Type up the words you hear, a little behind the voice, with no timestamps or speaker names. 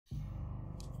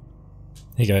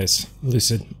Hey guys,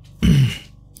 Lucid.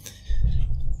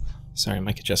 Sorry,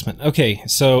 mic adjustment. Okay,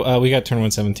 so we got turn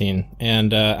 117,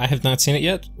 and I have not seen it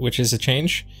yet, which is a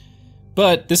change.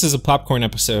 But this is a popcorn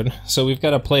episode, so we've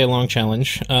got a play along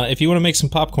challenge. If you want to make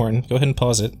some popcorn, go ahead and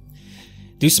pause it.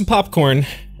 Do some popcorn,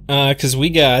 because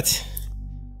we got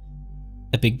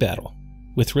a big battle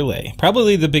with Relay.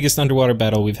 Probably the biggest underwater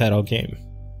battle we've had all game.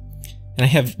 And I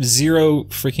have zero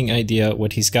freaking idea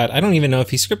what he's got. I don't even know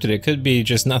if he scripted it. It could be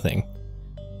just nothing.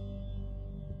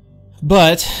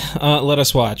 But, let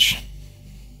us watch.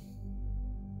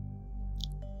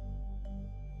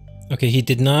 Okay, he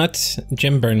did not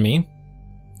gem burn me.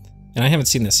 And I haven't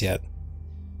seen this yet.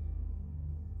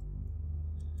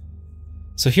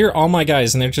 So here are all my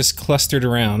guys, and they're just clustered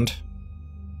around.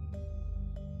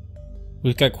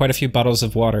 We've got quite a few bottles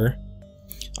of water.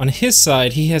 On his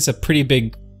side, he has a pretty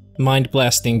big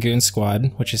mind-blasting goon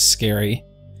squad, which is scary.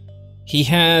 He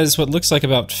has what looks like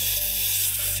about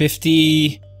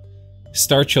 50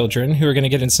 star children who are going to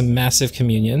get in some massive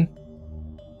communion.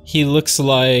 He looks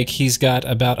like he's got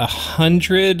about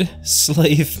 100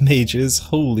 slave mages.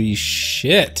 Holy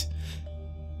shit.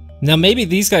 Now maybe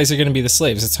these guys are going to be the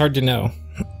slaves. It's hard to know.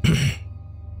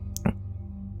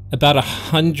 About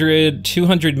 100,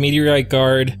 200 meteorite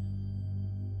guard.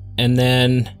 And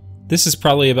then this is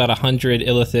probably about 100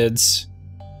 illithids.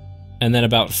 And then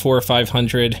about 400 or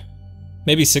 500,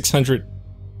 maybe 600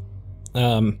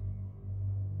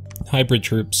 hybrid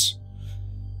troops.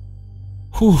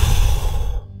 Whew.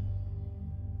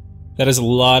 That is a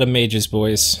lot of mages,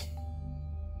 boys.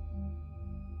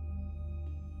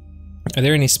 Are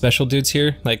there any special dudes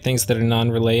here? Like things that are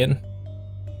non-Relayan?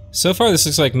 So far this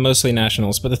looks like mostly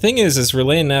nationals, but the thing is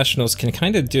Relayan nationals can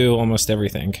kind of do almost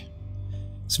everything.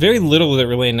 It's very little that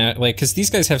Relayan, like, because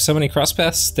these guys have so many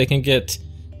crosspaths, they can get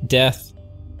death.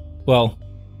 Well,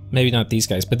 maybe not these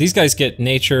guys, but these guys get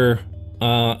nature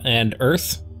and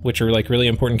earth, which are like really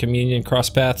important communion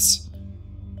crosspaths.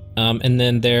 And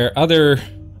then their other...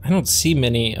 I don't see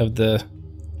many of the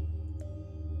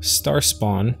star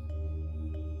spawn.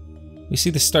 We see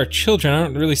the star children. I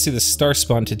don't really see the star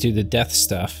spawn to do the death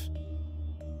stuff.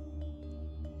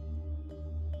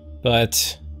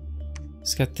 But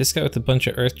he's got this guy with a bunch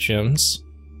of earth gems.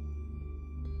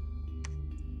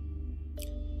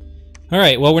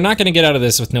 Alright, well we're not going to get out of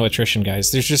this with no attrition,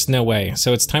 guys. There's just no way.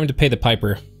 So it's time to pay the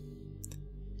piper.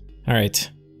 Alright.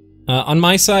 On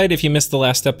my side, if you missed the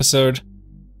last episode...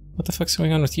 What the fuck's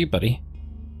going on with you, buddy?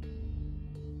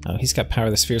 Oh, he's got power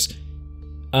of the spheres.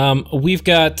 We've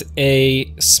got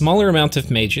a smaller amount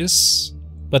of mages,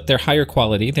 but they're higher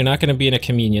quality. They're not going to be in a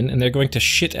communion, and they're going to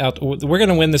shit out... We're going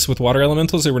to win this with water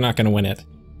elementals, or we're not going to win it.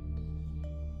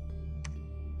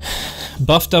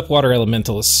 Buffed up water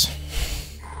elementals.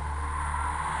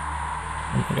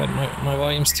 Oh my god, my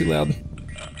volume's too loud.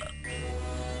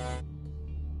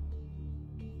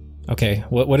 Okay,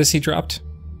 what has he dropped?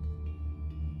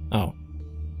 Oh.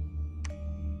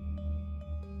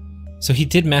 So he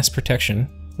did mass protection,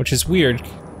 which is weird.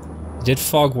 He did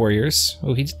fog warriors.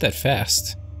 Oh, he did that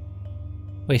fast.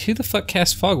 Wait, who the fuck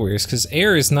cast fog warriors? Because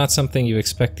air is not something you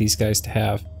expect these guys to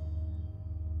have.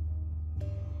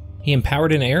 He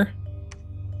empowered in air?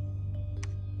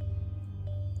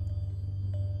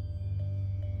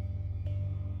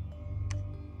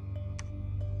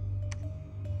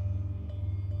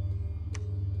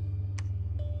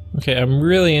 Okay, I'm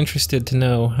really interested to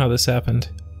know how this happened.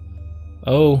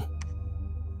 Oh,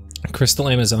 Crystal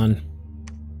Amazon.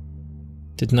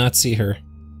 Did not see her.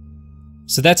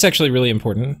 So that's actually really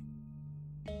important.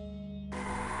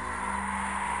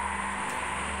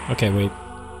 Okay, wait.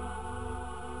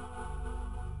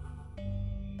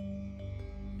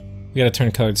 We gotta turn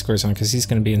colored scores on because he's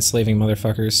gonna be enslaving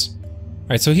motherfuckers.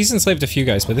 Alright, so he's enslaved a few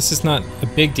guys, but this is not a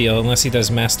big deal unless he does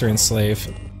master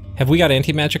enslave. Have we got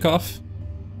anti-magic off?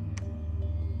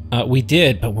 We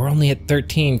did, but we're only at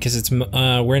 13 because it's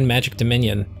we're in Magic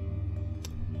Dominion.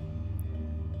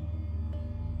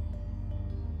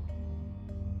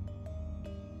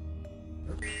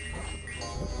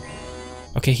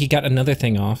 Okay, he got another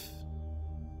thing off.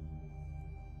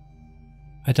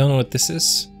 I don't know what this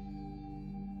is.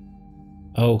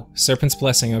 Oh, Serpent's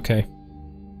Blessing, okay.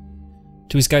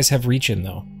 Do these guys have regen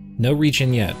though? No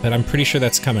regen yet, but I'm pretty sure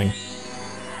that's coming.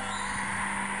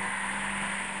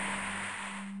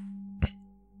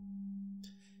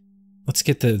 Let's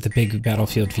get the big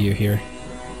battlefield view here.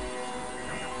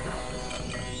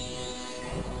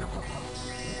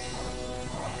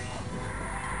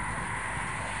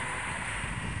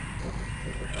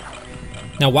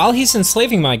 Now, while he's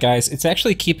enslaving my guys, it's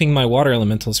actually keeping my water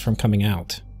elementals from coming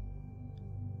out.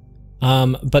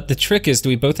 But the trick is, do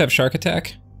we both have Shark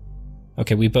Attack?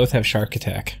 Okay, we both have shark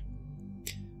attack.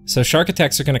 So shark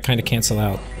attacks are going to kind of cancel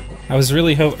out. I was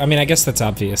really I mean, I guess that's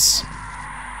obvious.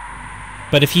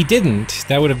 But if he didn't,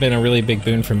 that would have been a really big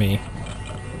boon for me.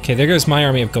 Okay, there goes my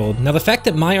army of gold. Now the fact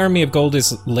that my army of gold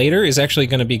is later is actually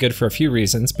going to be good for a few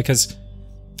reasons, because...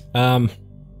 does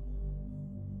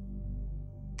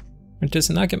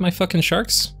it not get my fucking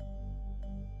sharks?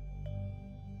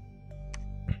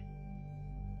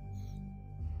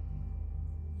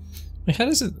 Wait, how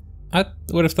does it... I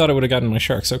would have thought I would have gotten my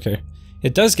sharks, okay.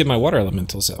 It does get my water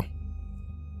elementals, though.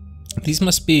 These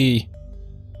must be,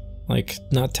 like,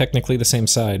 not technically the same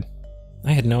side.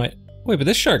 I had no idea. Wait, but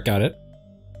this shark got it.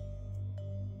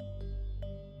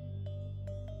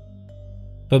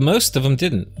 But most of them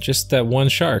didn't. Just that one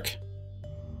shark.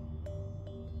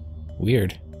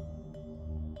 Weird.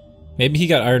 Maybe he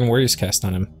got Iron Warriors cast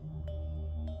on him.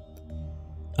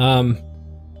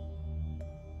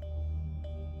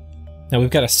 Now we've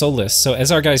got a soul list, so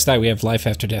as our guys die, we have life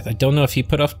after death. I don't know if he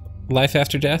put off life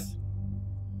after death.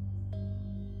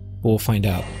 We'll find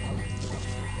out.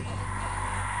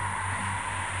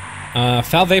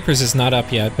 Foul Vapors is not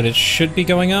up yet, but it should be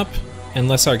going up,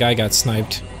 unless our guy got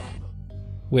sniped.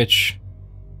 Which,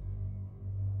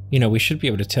 you know, we should be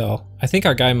able to tell. I think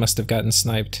our guy must have gotten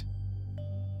sniped.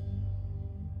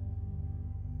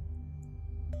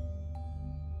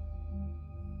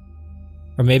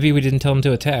 Or maybe we didn't tell him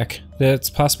to attack. It's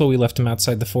possible we left him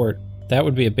outside the fort. That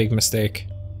would be a big mistake.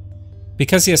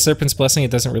 Because he has Serpent's Blessing,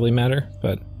 it doesn't really matter,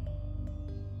 but...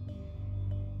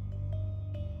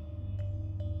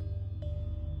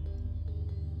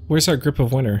 Where's our Grip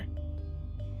of Winter?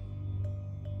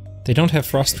 They don't have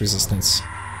frost resistance.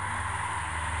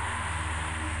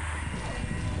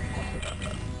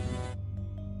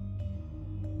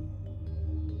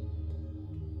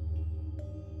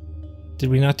 Did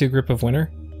we not do Grip of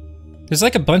Winter? There's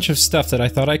like a bunch of stuff that I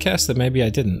thought I cast that maybe I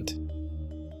didn't.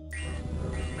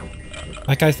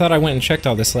 Like I thought I went and checked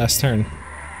all this last turn.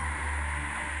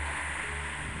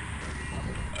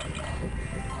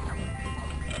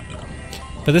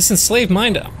 But this Enslaved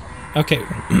Mind... Okay.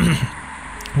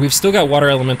 We've still got water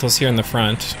elementals here in the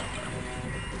front.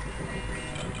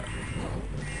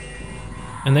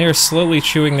 And they are slowly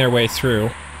chewing their way through.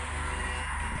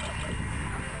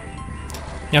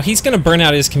 Now he's gonna burn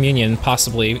out his communion,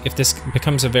 possibly, if this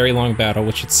becomes a very long battle,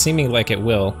 which it's seeming like it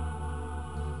will.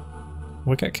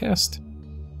 What got cast?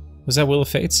 Was that Will of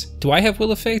Fates? Do I have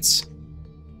Will of Fates?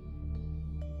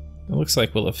 It looks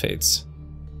like Will of Fates.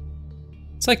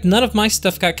 It's like none of my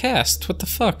stuff got cast. What the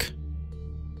fuck?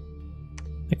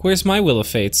 Like, where's my Will of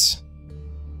Fates?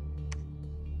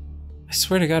 I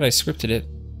swear to God I scripted it.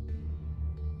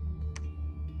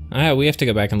 Ah, we have to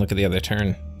go back and look at the other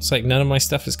turn. It's like none of my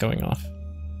stuff is going off.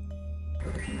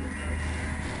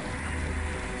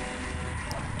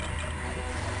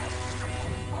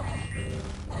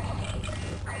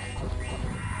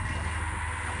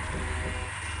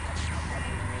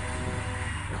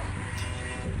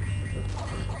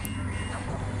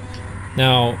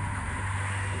 Now,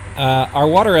 our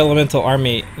water elemental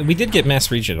army, we did get mass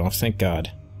regen off, thank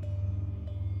God.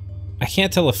 I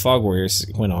can't tell if Fog Warriors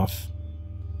went off.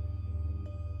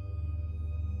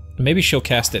 Maybe she'll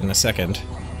cast it in a second.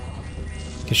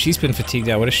 Because she's been fatigued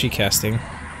out. What is she casting?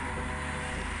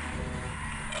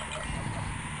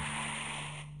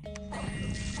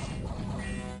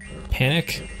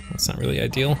 Panic? That's not really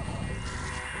ideal.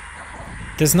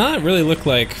 Does not really look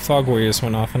like Fog Warriors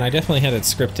went off, and I definitely had it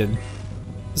scripted.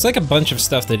 There's like a bunch of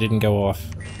stuff that didn't go off.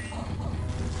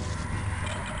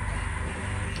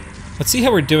 Let's see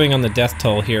how we're doing on the death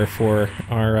toll here for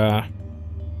our,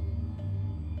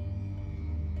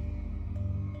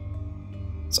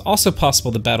 It's also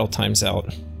possible the battle times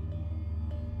out.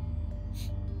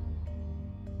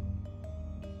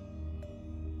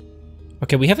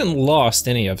 Okay, we haven't lost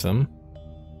any of them.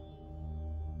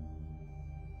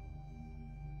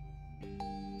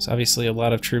 There's obviously a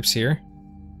lot of troops here.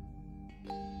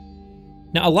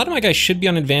 Now, a lot of my guys should be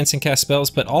on advance and cast spells,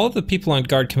 but all of the people on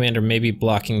guard commander may be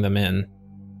blocking them in.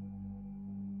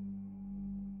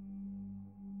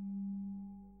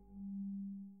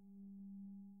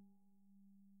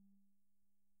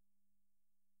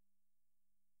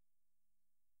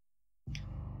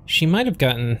 She might have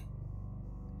gotten...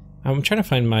 I'm trying to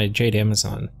find my Jade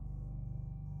Amazon.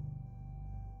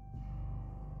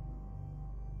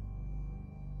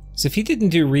 So if he didn't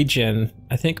do regen,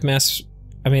 I think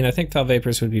I think Foul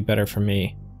Vapors would be better for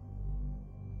me.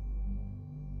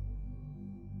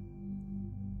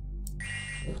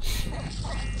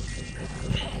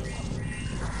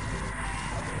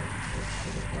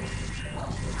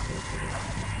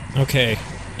 Okay,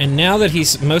 And now that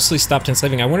he's mostly stopped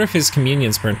enslaving, I wonder if his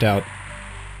communion's burnt out.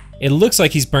 It looks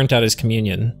like he's burnt out his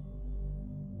communion.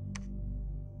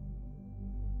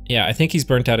 Yeah, I think he's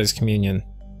burnt out his communion.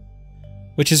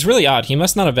 Which is really odd. He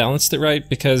must not have balanced it right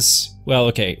because, well,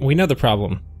 okay, we know the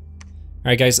problem.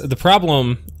 Alright guys, the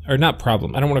problem, or not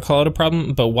problem, I don't want to call it a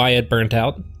problem, but why it burnt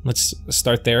out, let's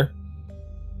start there,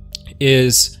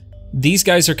 is these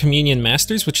guys are communion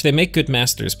masters, which they make good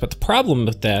masters, but the problem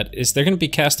with that is they're going to be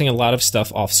casting a lot of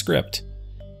stuff off script.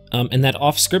 And that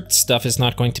off script stuff is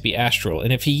not going to be astral.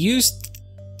 And if he used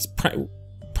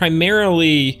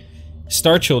primarily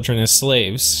Star Children as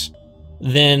slaves,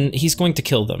 then he's going to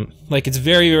kill them. Like, it's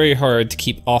very, very hard to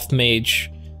keep off-mage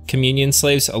communion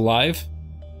slaves alive,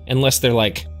 unless they're,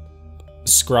 like,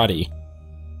 scrotty.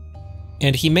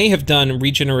 And he may have done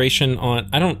regeneration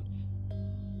on...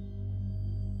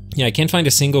 Yeah, I can't find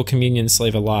a single communion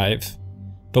slave alive.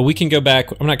 But we can go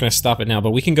back... I'm not going to stop it now,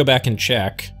 but we can go back and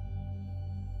check.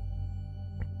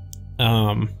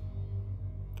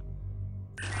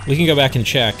 We can go back and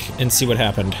check and see what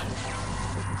happened.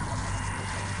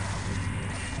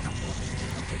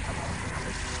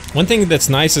 One thing that's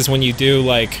nice is when you do,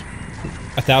 like,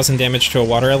 1,000 damage to a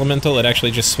water elemental, it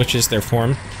actually just switches their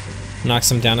form. Knocks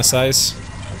them down a size.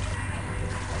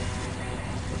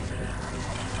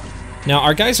 Now,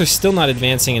 our guys are still not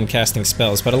advancing and casting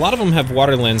spells, but a lot of them have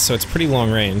water lens, so it's pretty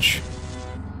long range.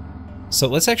 So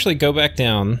let's actually go back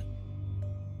down.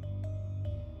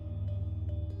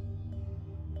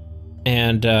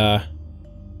 And,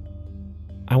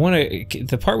 I want to...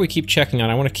 The part we keep checking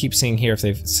on, I want to keep seeing here if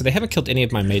they've... So they haven't killed any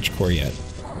of my mage core yet.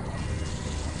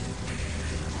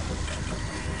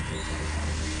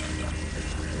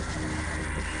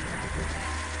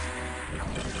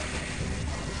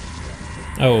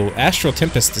 Oh, Astral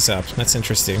Tempest is up. That's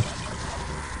interesting.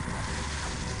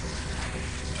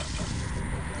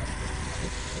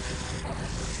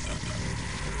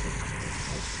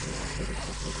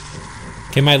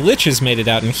 Okay, my Lich has made it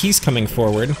out, and he's coming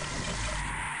forward.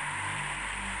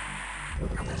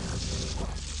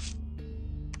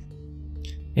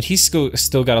 And he's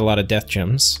still got a lot of death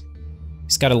gems.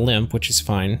 He's got a limp, which is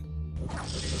fine.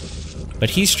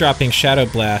 But he's dropping Shadow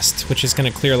Blast, which is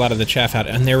going to clear a lot of the chaff out,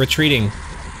 and they're retreating.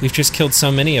 We've just killed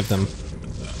so many of them.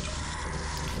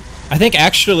 I think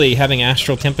actually having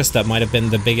Astral Tempest up might have been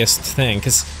the biggest thing,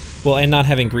 because, well, and not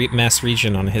having Mass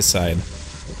Regen on his side.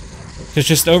 Because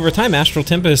just over time, Astral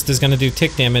Tempest is going to do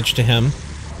tick damage to him,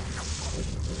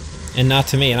 and not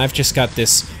to me, and I've just got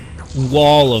this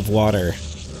wall of water.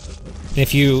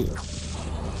 If you...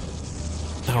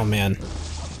 Oh man.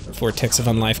 Vortex of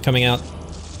Unlife coming out.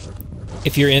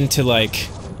 If you're into, like,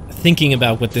 thinking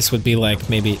about what this would be like,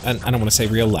 maybe, I don't want to say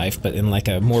real life, but in, like,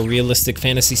 a more realistic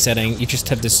fantasy setting, you just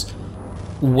have this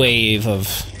wave of...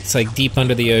 It's like deep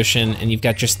under the ocean, and you've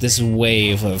got just this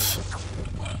wave of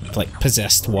like,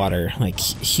 possessed water. Like,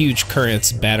 huge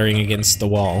currents battering against the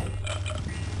wall.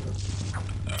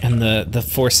 And the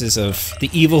forces of... The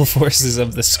evil forces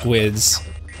of the squids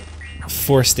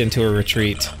forced into a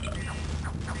retreat.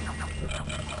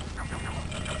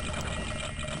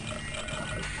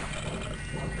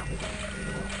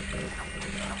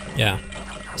 Yeah.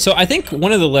 So I think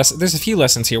one of the lessons... There's a few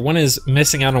lessons here. One is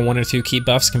missing out on 1 or 2 key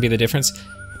buffs can be the difference.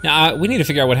 Now, we need to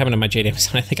figure out what happened to my Jade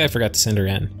Amazon. I think I forgot to send her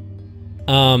in.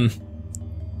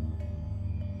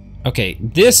 Okay,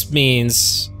 this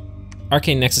means...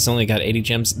 Arcane Nexus only got 80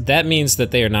 gems. That means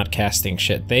that they are not casting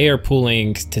shit. They are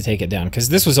pooling to take it down, because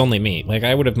this was only me. Like,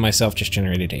 I would have myself just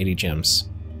generated 80 gems.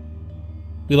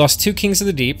 We lost 2 Kings of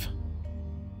the Deep.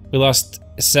 We lost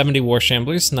 70 War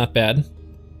Shamblers, not bad.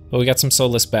 But we got some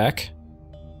Soulless back.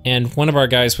 And one of our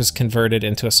guys was converted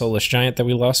into a Soulless Giant that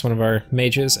we lost, one of our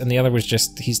mages, and the other was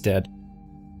just, he's dead.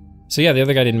 So yeah, the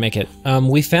other guy didn't make it.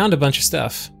 We found a bunch of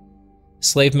stuff.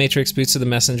 Slave Matrix, Boots of the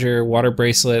Messenger, Water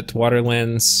Bracelet, Water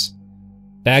Lens,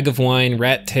 Bag of Wine,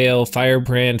 Rat Tail,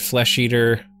 Firebrand, Flesh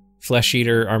Eater,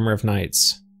 Armor of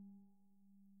Knights.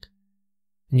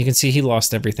 And you can see he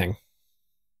lost everything.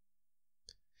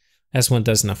 As one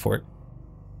does in a fort.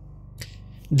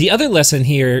 The other lesson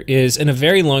here is in a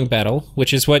very long battle,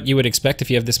 which is what you would expect if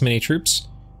you have this many troops.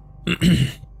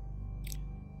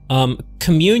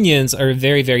 Communions are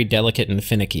very, very delicate and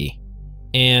finicky.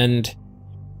 And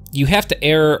you have to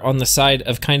err on the side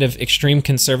of kind of extreme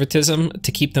conservatism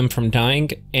to keep them from dying.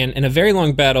 And in a very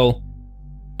long battle,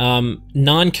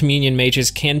 non-communion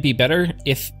mages can be better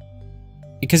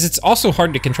because it's also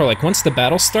hard to control. Like, once the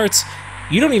battle starts,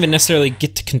 you don't even necessarily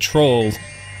get to control,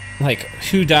 like,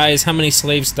 who dies, how many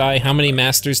slaves die, how many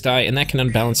masters die, and that can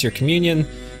unbalance your communion.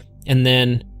 And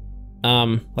then,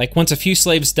 like, once a few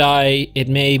slaves die, it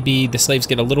may be the slaves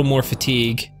get a little more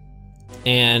fatigue,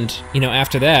 And, you know,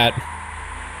 after that,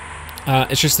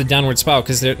 it's just a downward spiral,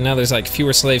 because now there's like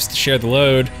fewer slaves to share the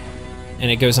load,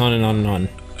 and it goes on and on and on.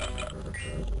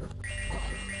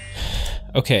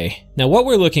 Okay, now what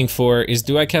we're looking for is,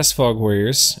 do I cast Fog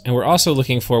Warriors? And we're also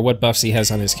looking for what buffs he has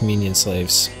on his Communion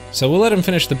Slaves. So we'll let him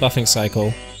finish the buffing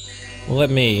cycle. We'll let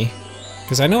me,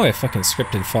 because I know I fucking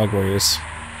scripted Fog Warriors.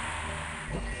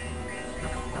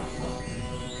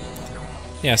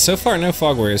 Yeah, so far no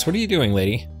Fog Warriors. What are you doing,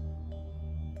 lady?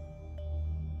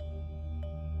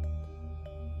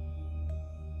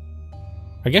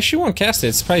 I guess she won't cast it,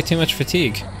 it's probably too much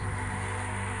fatigue.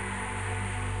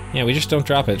 Yeah, we just don't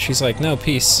drop it. She's like, no,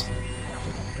 peace.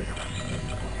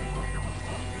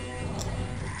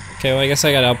 Okay, well I guess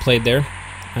I got outplayed there.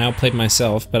 I outplayed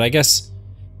myself, but I guess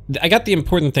I got the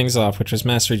important things off, which was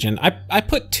Mass Regen. I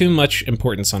put too much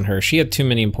importance on her. She had too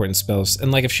many important spells,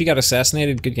 and like if she got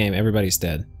assassinated, good game, everybody's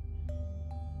dead.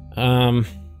 But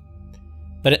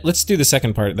let's do the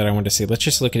second part that I wanted to see. Let's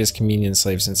just look at his Communion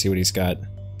Slaves and see what he's got.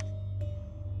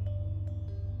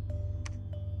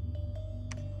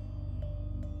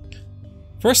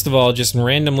 First of all, just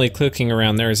randomly clicking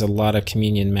around there is a lot of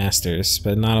Communion Masters,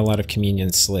 but not a lot of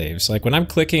Communion Slaves. Like, when I'm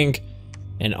clicking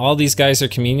and all these guys are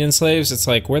Communion Slaves, it's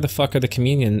like, where the fuck are the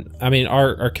Communion... I mean,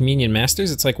 our Communion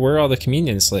Masters? It's like, where are all the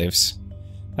Communion Slaves?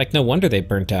 Like, no wonder they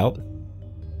burnt out.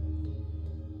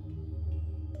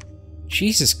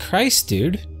 Jesus Christ,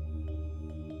 dude.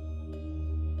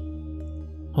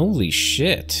 Holy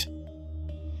shit.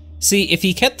 See, if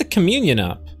he kept the Communion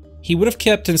up, he would have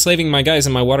kept enslaving my guys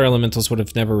and my water elementals would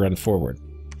have never run forward.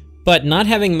 But not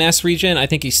having mass regen, I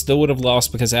think he still would have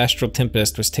lost because Astral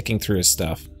Tempest was ticking through his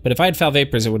stuff. But if I had Foul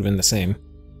Vapors, it would have been the same.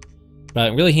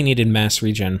 But really he needed mass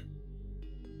regen.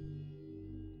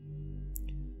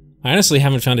 I honestly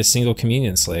haven't found a single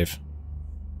Communion Slave.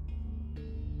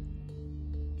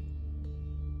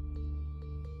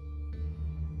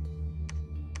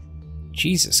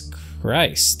 Jesus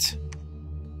Christ.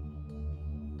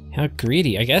 How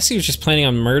greedy. I guess he was just planning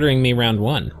on murdering me round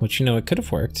one, which, you know, it could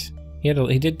have worked. He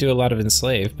did do a lot of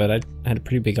enslave, but I had a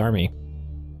pretty big army.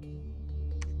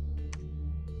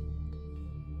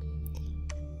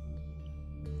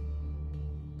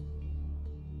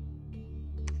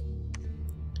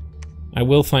 I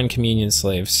will find Communion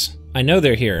Slaves. I know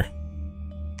they're here.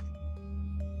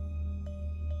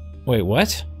 Wait,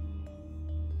 what?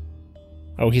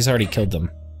 Oh, he's already killed them.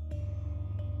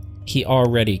 He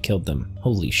already killed them.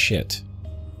 Holy shit.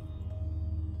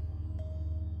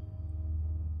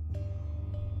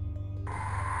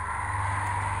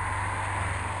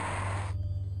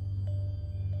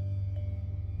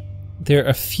 There are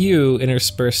a few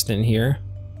interspersed in here.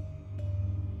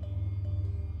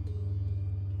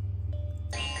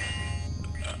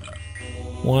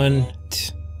 One,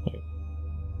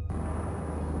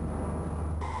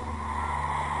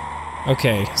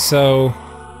 okay, so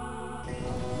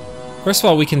first of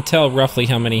all, we can tell roughly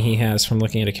how many he has from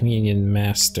looking at a Communion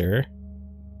Master.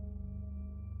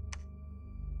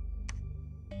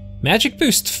 Magic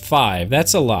Boost 5,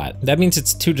 that's a lot. That means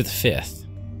it's 2 to the 5th.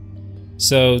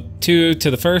 So 2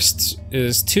 to the first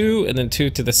is 2, and then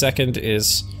 2 to the second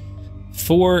is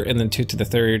 4, and then 2 to the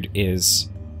third is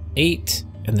 8,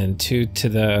 and then 2 to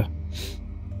the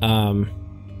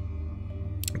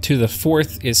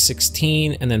fourth is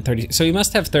 16, and then 30. So he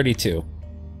must have 32.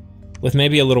 With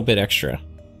maybe a little bit extra.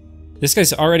 This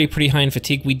guy's already pretty high in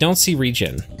fatigue. We don't see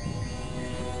regen.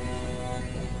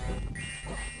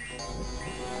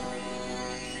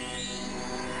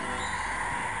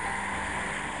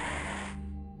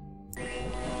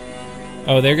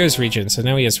 Oh, there goes regen. So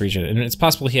now he has regen. And it's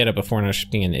possible he had it before and I was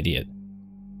just being an idiot.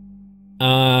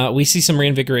 We see some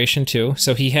reinvigoration too.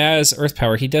 So he has earth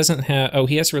power. He doesn't have... Oh,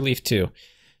 he has relief too.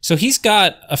 So he's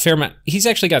got a fair amount. He's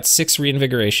actually got 6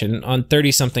 reinvigoration on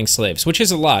 30-something slaves, which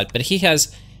is a lot, but he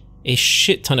has a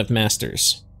shit ton of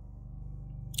masters.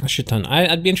 A shit ton.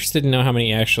 I'd be interested to know how many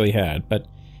he actually had, but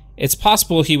it's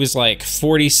possible he was like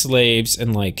 40 slaves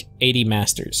and like 80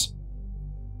 masters.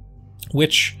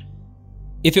 Which,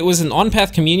 if it was an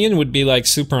on-path communion, would be like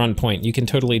super on point. You can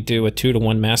totally do a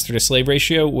 2-to-1 master to slave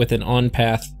ratio with an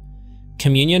on-path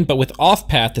communion, but with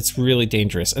off-path, it's really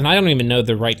dangerous. And I don't even know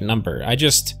the right number. I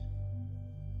just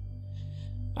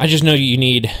know you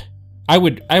need... I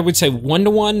would say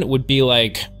 1-to-1 would be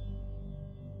like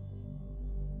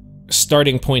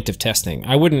starting point of testing.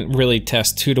 I wouldn't really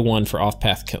test 2-to-1 for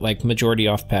off-path, like majority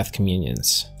off-path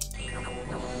communions.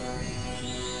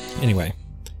 Anyway,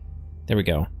 there we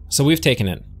go. So we've taken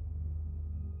it.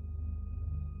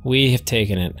 We have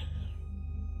taken it.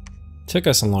 Took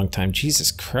us a long time.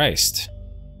 Jesus Christ.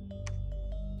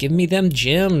 Give me them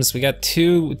gems. We got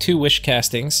two wish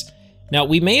castings. Now,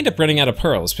 we may end up running out of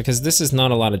pearls because this is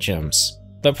not a lot of gems.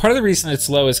 But part of the reason it's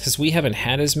low is because we haven't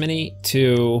had as many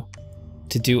to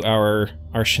do our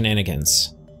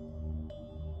shenanigans.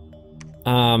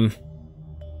 Okay,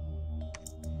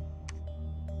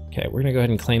 we're gonna go ahead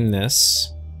and claim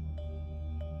this.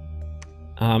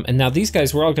 And now these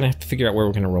guys, we're all gonna have to figure out where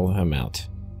we're gonna roll them out.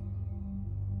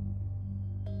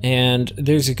 And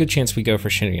there's a good chance we go for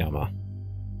Shiniyama.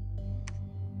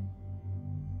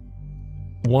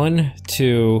 1,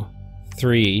 2,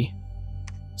 3.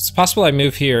 It's possible I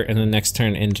move here and the next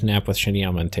turn end nap with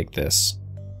Shiniyama and take this.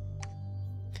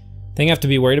 Thing I have to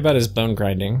be worried about is bone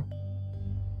grinding.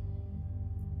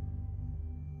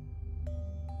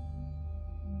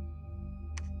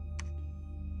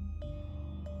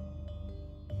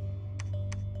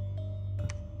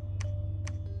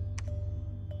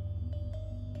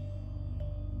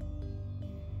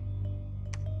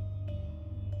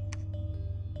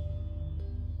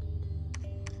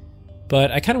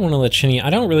 But I kind of want to let Shinny. I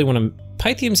don't really want to.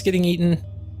 Pythium's getting eaten.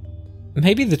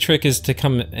 Maybe the trick is to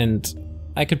come and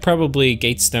I could probably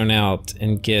Gatestone out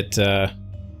and get.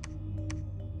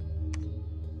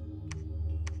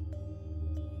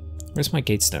 Where's my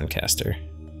Gatestone caster?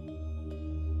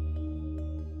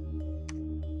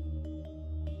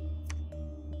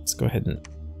 Let's go ahead and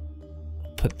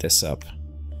put this up.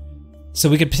 So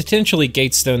we could potentially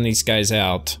Gatestone these guys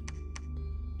out.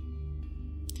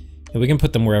 And we can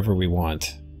put them wherever we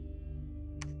want.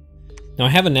 Now I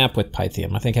have a nap with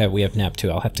Pythium. I think we have nap too.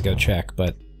 I'll have to go check,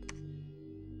 but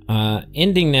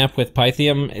ending nap with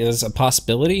Pythium is a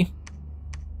possibility.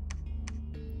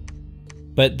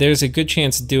 But there's a good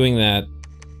chance of doing that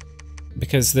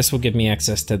because this will give me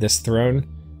access to this throne,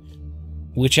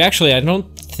 which actually I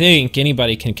don't think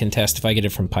anybody can contest if I get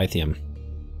it from Pythium.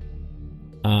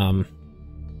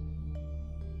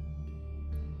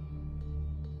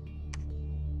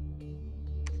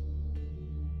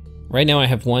 Right now I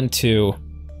have 1, 2,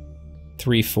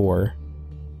 3, 4.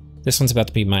 This one's about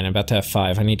to be mine. I'm about to have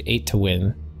 5. I need 8 to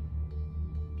win.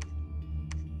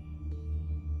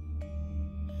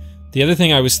 The other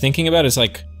thing I was thinking about is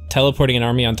like teleporting an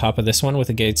army on top of this one with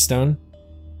a Gatestone,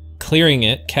 clearing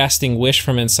it, casting Wish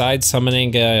from inside,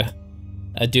 summoning a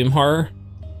Doom Horror,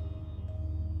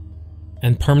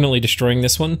 and permanently destroying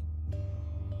this one.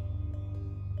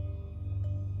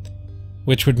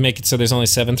 Which would make it so there's only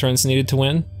 7 thrones needed to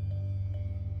win.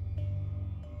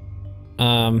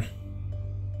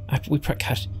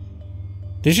 God,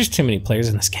 there's just too many players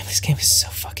in this game. This game is so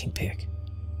fucking big.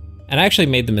 And I actually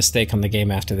made the mistake on the game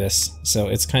after this, so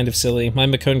it's kind of silly. My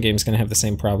Macone game's gonna have the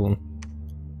same problem.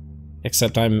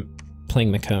 Except I'm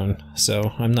playing Macone,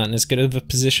 so I'm not in as good of a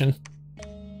position.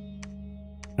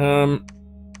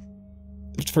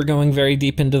 If we're going very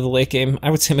deep into the late game, I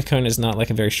would say Macone is not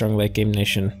like a very strong late game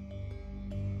nation.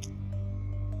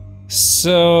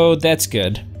 So that's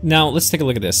good. Now let's take a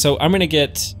look at this. So I'm gonna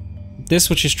get this,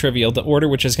 which is trivial, the Order,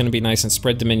 which is gonna be nice, and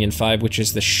Spread Dominion 5, which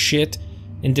is the shit,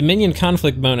 and Dominion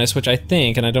Conflict bonus, which I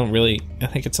think, and I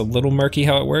think it's a little murky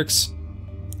how it works,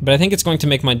 but I think it's going to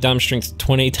make my Dom Strength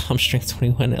 20, Dom Strength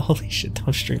 21, holy shit,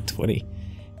 Dom Strength 20.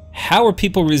 How are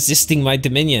people resisting my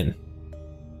Dominion?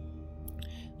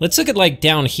 Let's look at like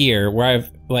down here, where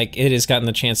it has gotten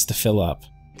the chance to fill up.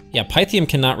 Yeah, Pythium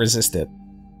cannot resist it.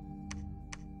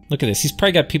 Look at this, he's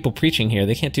probably got people preaching here,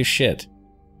 they can't do shit.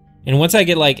 And once I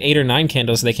get like 8 or 9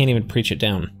 candles, they can't even preach it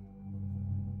down.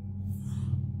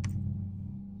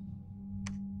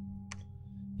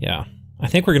 Yeah, I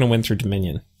think we're gonna win through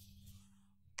Dominion.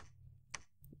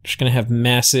 Just gonna have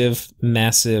massive,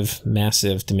 massive,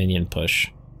 massive Dominion push.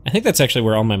 I think that's actually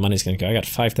where all my money's gonna go. I got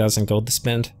 5,000 gold to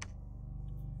spend.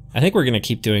 I think we're gonna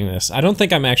keep doing this. I don't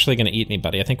think I'm actually gonna eat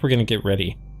anybody. I think we're gonna get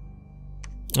ready.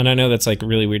 And I know that's like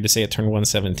really weird to say at turn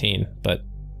 117, but...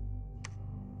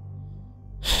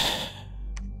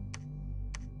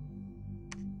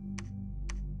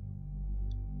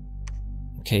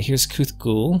 Okay, here's Kuth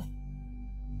Ghoul.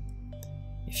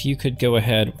 If you could go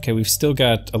ahead... Okay, we've still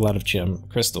got a lot of gem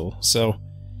crystal, so...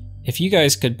 If you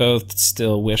guys could both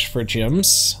still wish for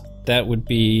gems, that would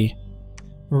be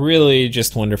really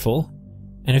just wonderful.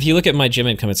 And if you look at my gem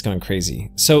income, it's going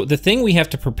crazy. So the thing we have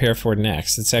to prepare for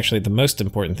next, it's actually the most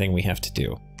important thing we have to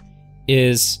do,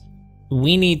 is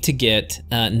we need to get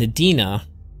Nadina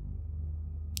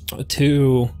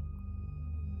to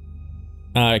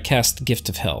cast Gift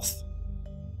of Health.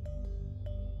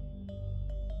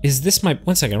 Is this my...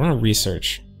 One second, I want to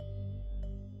research.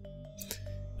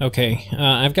 Okay,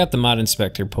 I've got the mod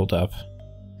inspector pulled up.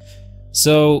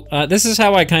 So, this is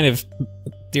how I kind of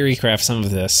theory craft some of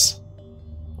this.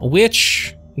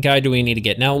 Which guy do we need to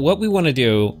get? Now, what we want to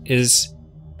do is,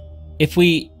 if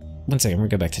we one second, we're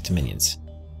gonna go back to Dominions.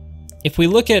 If we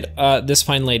look at this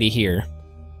fine lady here,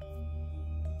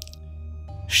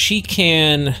 she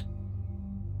can...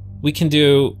 We can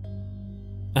do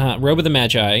Robe of the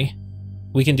Magi.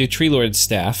 We can do Tree Lord's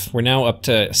Staff. We're now up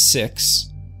to 6.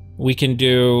 We can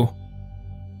do...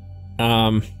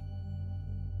 what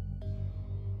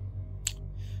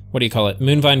do you call it?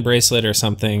 Moonvine Bracelet or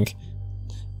something.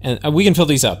 And we can fill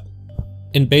these up.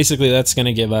 And basically that's going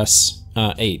to give us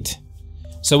 8.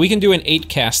 So we can do an 8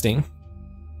 casting,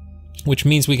 which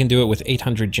means we can do it with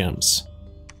 800 gems.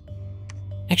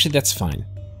 Actually, that's fine.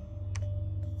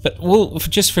 But we'll,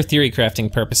 just for theory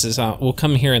crafting purposes, we'll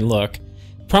come here and look.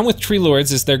 Problem with Tree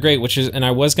Lords is they're great, which is, and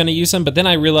I was going to use them, but then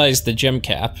I realized the gem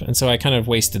cap, and so I kind of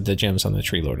wasted the gems on the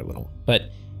Tree Lord a little.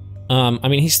 But, I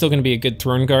mean, he's still going to be a good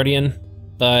Throne Guardian,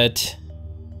 but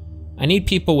I need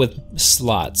people with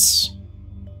slots.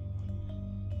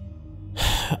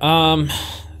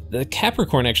 The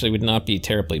Capricorn actually would not be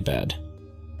terribly bad.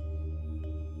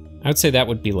 I would say that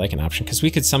would be like an option, because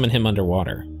we could summon him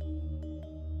underwater.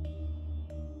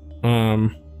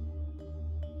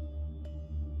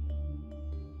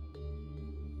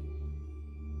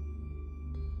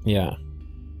 Yeah.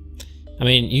 I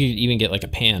mean, you even get like a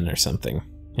pan or something.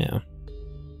 Yeah.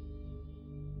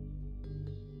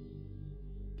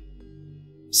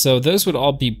 So those would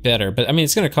all be better, but I mean,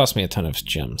 it's going to cost me a ton of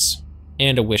gems.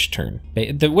 And a wish turn.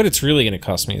 What it's really going to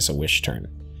cost me is a wish turn.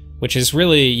 Which is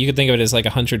really, you could think of it as like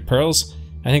 100 pearls.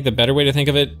 I think the better way to think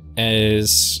of it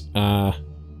is,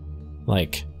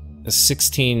 like, a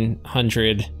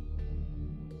 1600...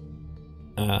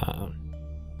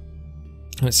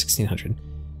 what's 1600?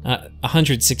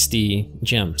 160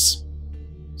 gems.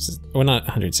 Well, not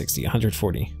 160,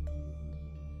 140.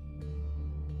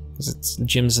 Because it's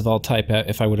gems of all type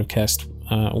if I would have cast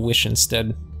Wish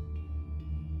instead.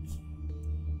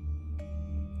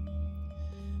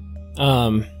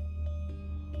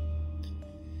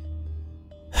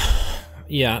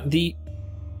 Yeah,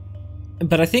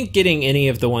 but I think getting any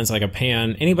of the ones like a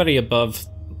pan, anybody above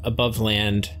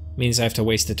land, means I have to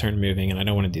waste a turn moving, and I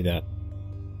don't want to do that.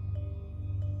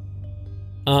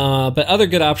 But other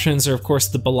good options are, of course,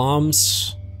 the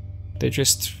Balams. They're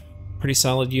just pretty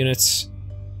solid units.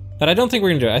 But I don't think we're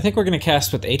going to do it. I think we're going to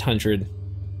cast with 800.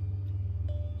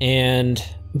 And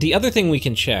the other thing we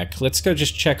can check, let's go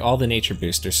just check all the nature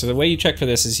boosters. So the way you check for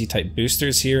this is you type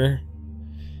boosters here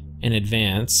in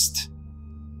advanced.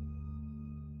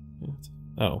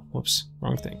 Oh, whoops,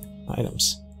 wrong thing.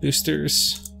 Items,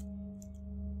 boosters,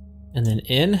 and then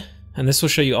in, and this will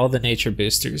show you all the nature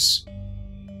boosters.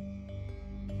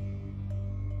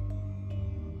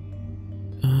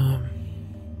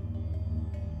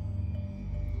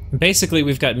 Basically,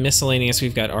 we've got miscellaneous,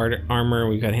 we've got armor,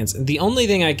 we've got hands. The only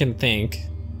thing I can think,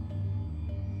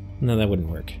 no, that wouldn't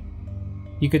work.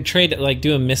 You could trade, like,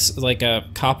 do like a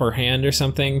copper hand or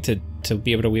something to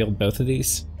be able to wield both of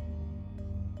these.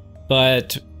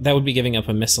 But that would be giving up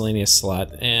a miscellaneous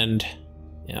slot, and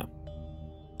yeah,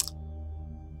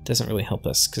 doesn't really help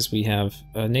us because we have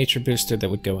a nature booster that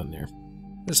would go in there.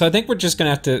 So I think we're just gonna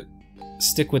have to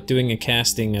stick with doing a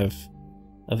casting of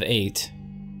 8.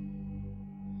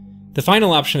 The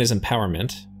final option is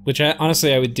empowerment, which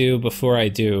honestly I would do before I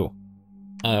do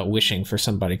wishing for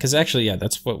somebody, because actually, yeah,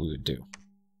 that's what we would do.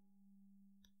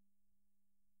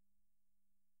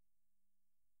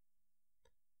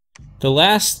 The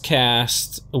last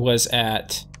cast was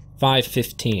at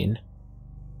 515.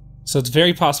 So it's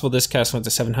very possible this cast went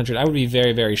to 700. I would be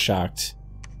very, very shocked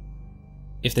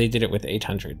if they did it with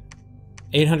 800.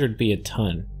 800 would be a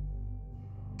ton.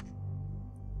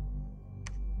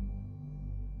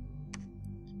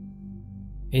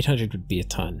 $800 would be a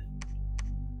ton.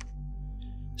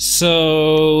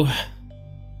 So,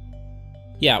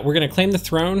 yeah, we're going to claim the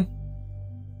throne.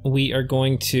 We are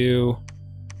going to...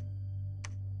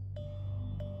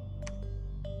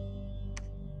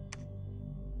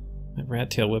 That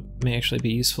rat tail whip may actually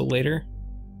be useful later.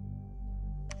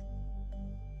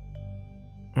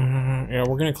 Yeah,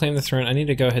 we're going to claim the throne. I need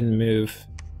to go ahead and move.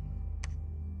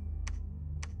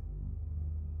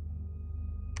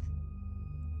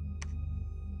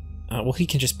 Well, he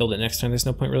can just build it next time. There's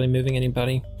no point really moving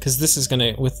anybody. Because this is going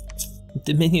to, with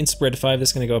Dominion spread 5, this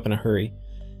is going to go up in a hurry.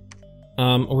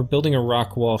 We're building a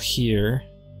rock wall here.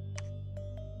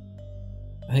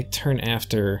 I think turn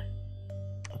after...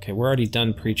 Okay, we're already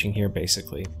done preaching here,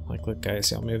 basically. Like, look,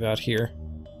 guys, I'll move out here.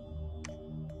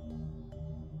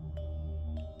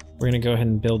 We're going to go ahead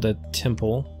and build a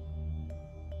temple.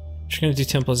 We're going to do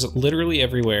temples literally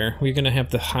everywhere. We're going to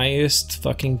have the highest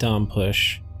fucking dom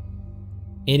push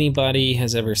anybody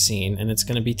has ever seen, and it's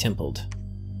going to be templed.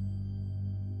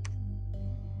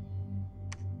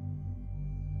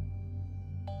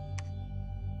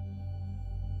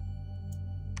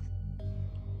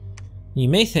 You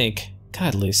may think,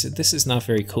 God, Lucid, this is not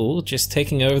very cool, just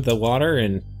taking over the water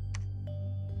and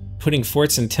putting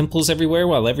forts and temples everywhere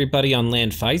while everybody on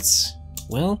land fights?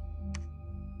 Well,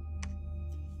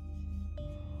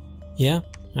 yeah,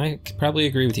 I could probably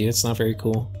agree with you, it's not very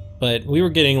cool. But we were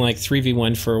getting like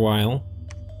 3v1 for a while,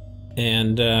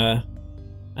 and I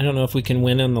don't know if we can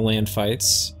win on the land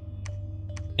fights.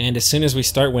 And as soon as we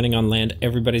start winning on land,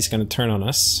 everybody's gonna turn on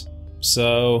us.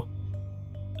 So,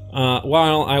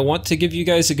 while I want to give you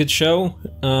guys a good show,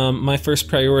 my first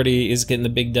priority is getting the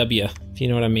big W, if you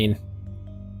know what I mean.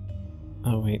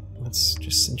 Oh wait, let's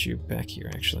just send you back here,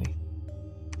 actually.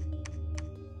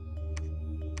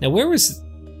 Now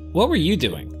what were you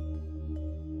doing?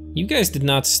 You guys did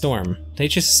not storm. They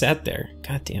just sat there.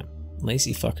 Goddamn,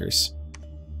 lazy fuckers.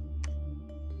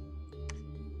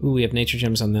 Ooh, we have nature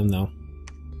gems on them, though.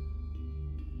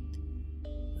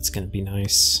 That's gonna be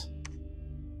nice.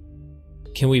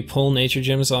 Can we pull nature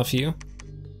gems off you?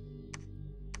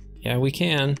 Yeah, we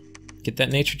can. Get that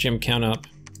nature gem count up.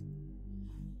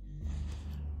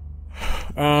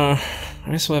 I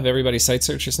guess we'll have everybody site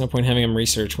search. There's no point having them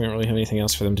research. We don't really have anything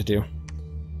else for them to do.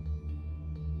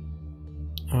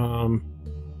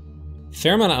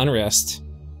 Fair amount of unrest.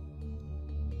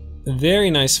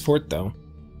 Very nice fort, though.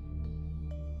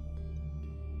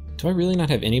 Do I really not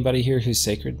have anybody here who's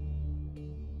sacred?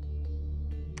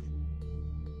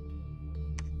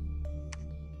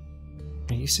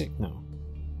 Are you sick? No.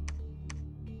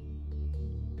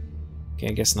 Okay,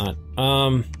 I guess not.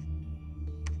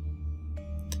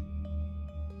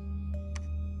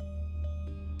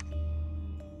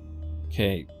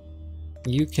 Okay,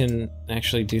 you can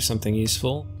actually do something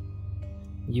useful.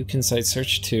 You can site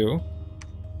search too.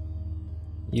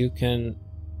 You can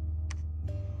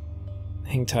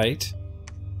hang tight.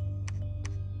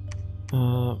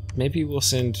 Maybe we'll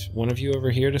send one of you over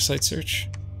here to site search.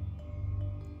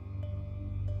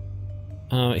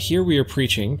 Here we are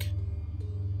preaching.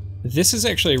 This is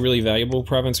actually a really valuable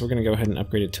province. We're going to go ahead and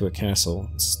upgrade it to a castle.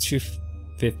 It's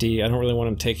 250. I don't really want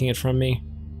them taking it from me.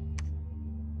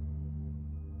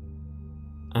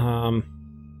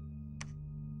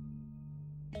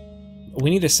 We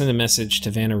need to send a message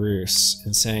to Vanarus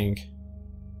and saying,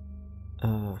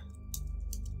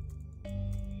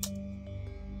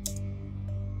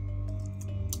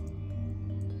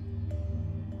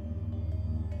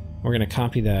 we're gonna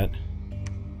copy that.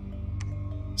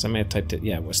 So I may have typed it.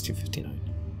 Yeah, it was 259.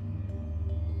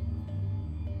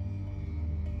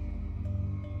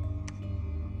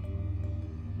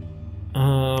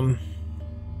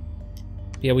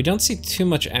 Yeah, we don't see too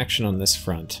much action on this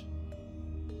front.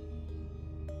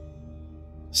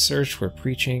 Search, we're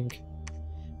preaching.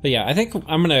 But yeah, I think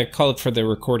I'm gonna call it for the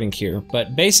recording here.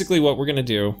 But basically what we're gonna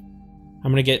do,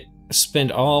 I'm gonna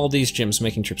spend all these gems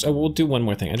making trips. Oh, we'll do one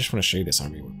more thing. I just want to show you this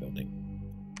army we're building.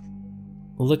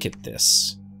 Look at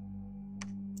this.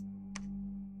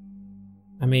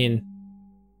 I mean,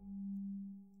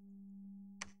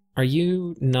 are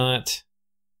you not...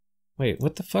 Wait,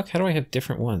 what the fuck? How do I have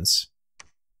different ones?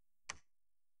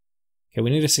 Okay, we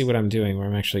need to see what I'm doing where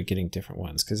I'm actually getting different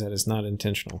ones, because that is not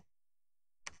intentional.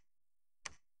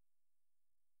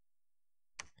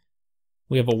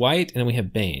 We have a white and we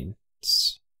have Bane.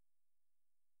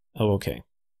 Oh, okay.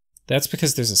 That's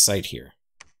because there's a site here.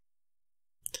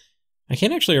 I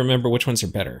can't actually remember which ones are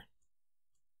better.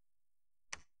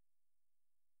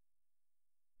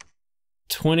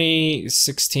 20,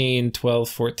 16, 12,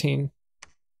 14.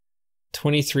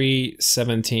 23,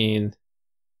 17,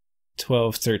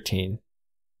 12, 13.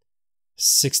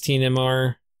 16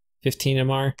 MR, 15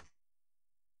 MR.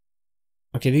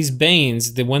 Okay, these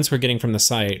Banes, the ones we're getting from the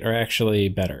site, are actually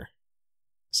better.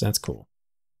 So that's cool.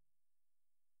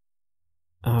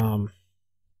 They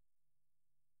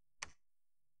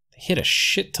hit a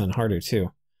shit ton harder,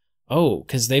 too. Oh,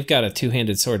 because they've got a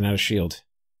two-handed sword, not a shield.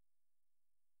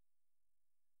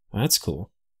 Well, that's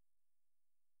cool.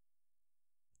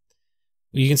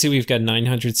 You can see we've got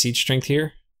 900 siege strength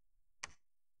here.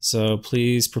 So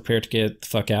please prepare to get the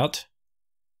fuck out.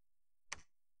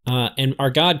 And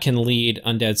our god can lead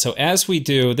undead. So as we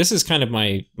do, this is kind of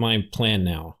my plan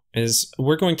now, is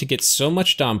we're going to get so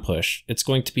much dom push. It's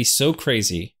going to be so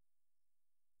crazy.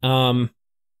 And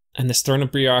this throne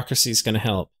of bureaucracy is going to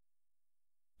help.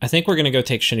 I think we're going to go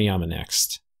take Shiniyama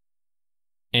next.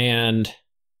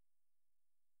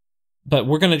 But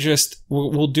we're going to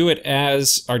we'll do it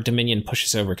as our Dominion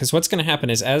pushes over. Because what's going to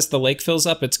happen is as the lake fills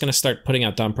up, it's going to start putting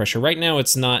out dom pressure. Right now,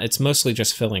 it's not. It's mostly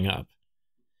just filling up.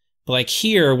 But like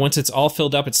here, once it's all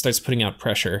filled up, it starts putting out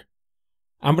pressure.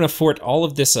 I'm going to fort all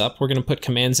of this up. We're going to put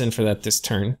commands in for that this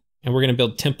turn. And we're going to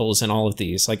build temples in all of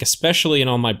these. Like especially in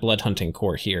all my blood hunting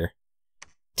core here.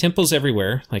 temples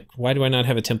everywhere. Like, why do I not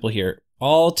have a temple here?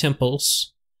 All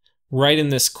temples right in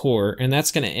this core, and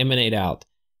that's going to emanate out.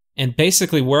 And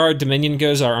basically, where our dominion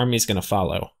goes, our army is going to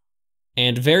follow.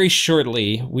 And very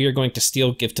shortly, we are going to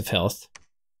steal Gift of Health.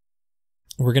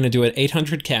 We're going to do an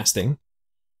 800 casting,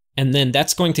 and then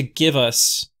that's going to give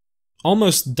us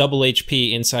almost double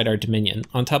HP inside our dominion,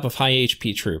 on top of high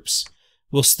HP troops.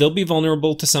 We'll still be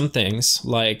vulnerable to some things,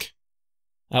 like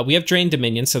we have Drain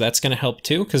Dominion, so that's going to help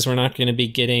too, because we're not going to be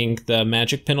getting the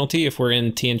magic penalty if we're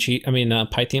in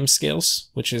Pythium scales,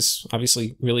 which is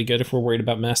obviously really good if we're worried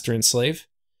about Master and Slave.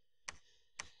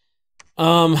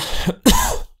 So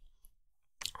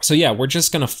yeah, we're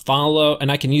just going to follow,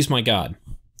 and I can use my god.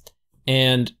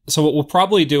 And so what we'll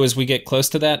probably do as we get close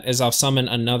to that is I'll summon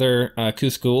another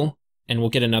Kuthgul, and we'll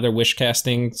get another wish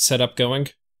casting setup going.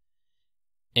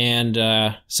 And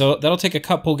so that'll take a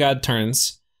couple god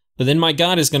turns, but then my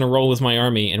god is going to roll with my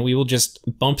army, and we will just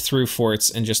bump through forts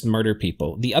and just murder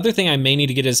people. The other thing I may need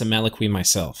to get is a Malakwi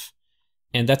myself,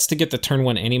 and that's to get the turn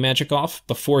 1 anti-magic off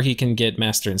before he can get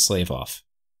Master and Slave off.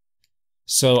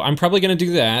 So I'm probably going to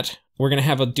do that. We're going to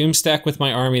have a Doom stack with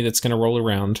my army that's going to roll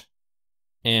around.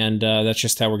 And that's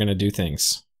just how we're going to do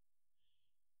things.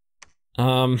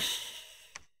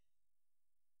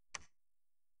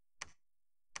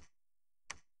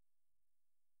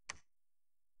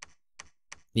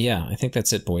 Yeah, I think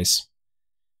that's it, boys.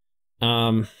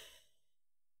 You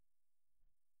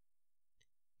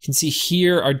can see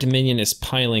here our Dominion is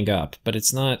piling up, but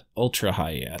it's not ultra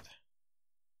high yet.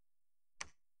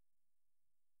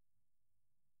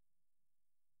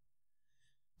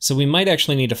 So we might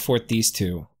actually need to fort these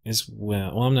two as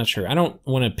well. Well, I'm not sure. I don't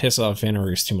want to piss off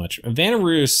Vanaroos too much.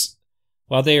 Vanaroos,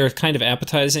 while they are kind of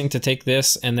appetizing to take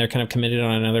this, and they're kind of committed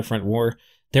on another front war,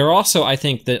 they're also, I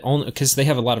think, the only, because they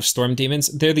have a lot of storm demons,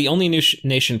 they're the only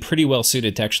nation pretty well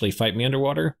suited to actually fight me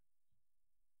underwater.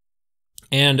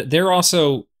 And they're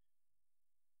also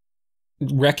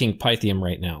wrecking Pythium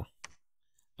right now.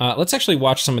 Let's actually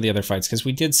watch some of the other fights, because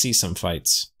we did see some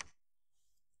fights.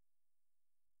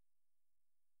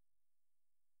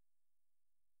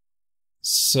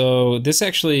 So this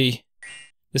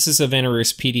is a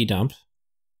Vanaroos PD dump.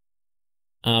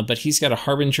 But he's got a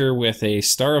Harbinger with a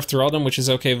Star of Thraldom, which is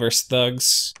okay versus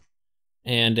thugs,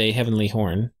 and a Heavenly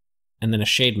Horn, and then a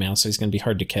Shade Mail, so he's going to be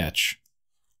hard to catch.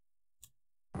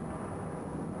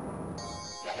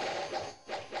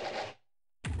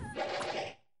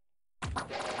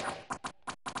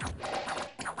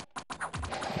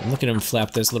 Look at him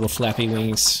flap those little flappy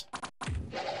wings.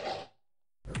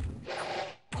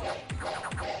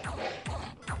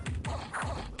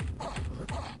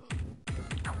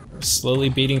 Slowly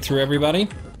beating through everybody.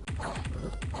 I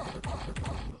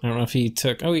don't know if he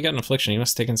took... Oh, he got an affliction. He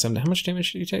must have taken some... How much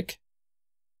damage did he take?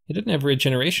 He didn't have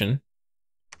regeneration.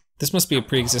 This must be a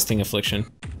pre-existing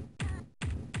affliction.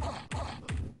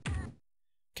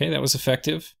 Okay, that was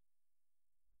effective.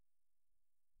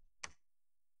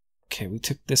 Okay, we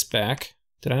took this back.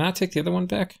 Did I not take the other one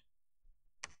back?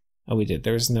 Oh, we did.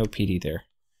 There was no PD there.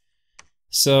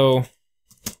 So...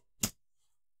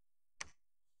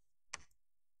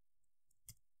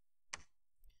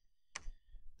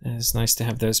 it's nice to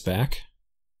have those back.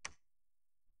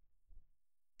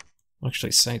 I'll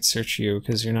actually site search you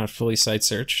because you're not fully site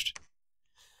searched.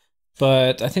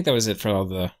 But I think that was it for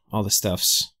all the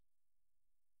stuffs.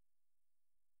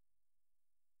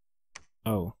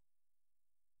 Oh.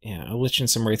 Yeah, a Lich and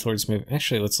some Wraithlords move.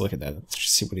 Actually, let's look at that. Let's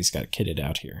just see what he's got kitted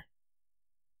out here.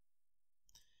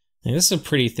 And this is a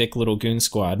pretty thick little goon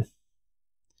squad.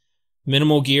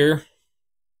 Minimal gear.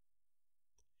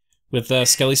 With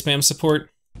Skelly Spam support.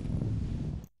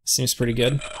 Seems pretty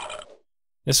good.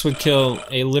 This would kill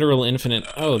a literal infinite...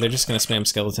 Oh, they're just going to spam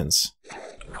skeletons.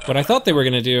 What I thought they were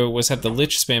going to do was have the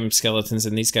Lich spam skeletons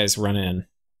and these guys run in.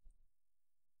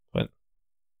 But...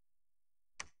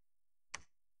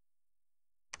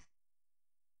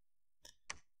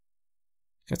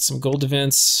 got some gold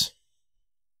events.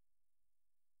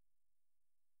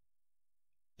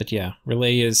 But yeah,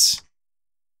 Relay is...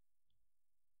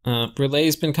 Relay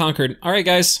has been conquered. Alright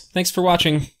guys, thanks for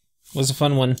watching. It was a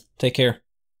fun one. Take care.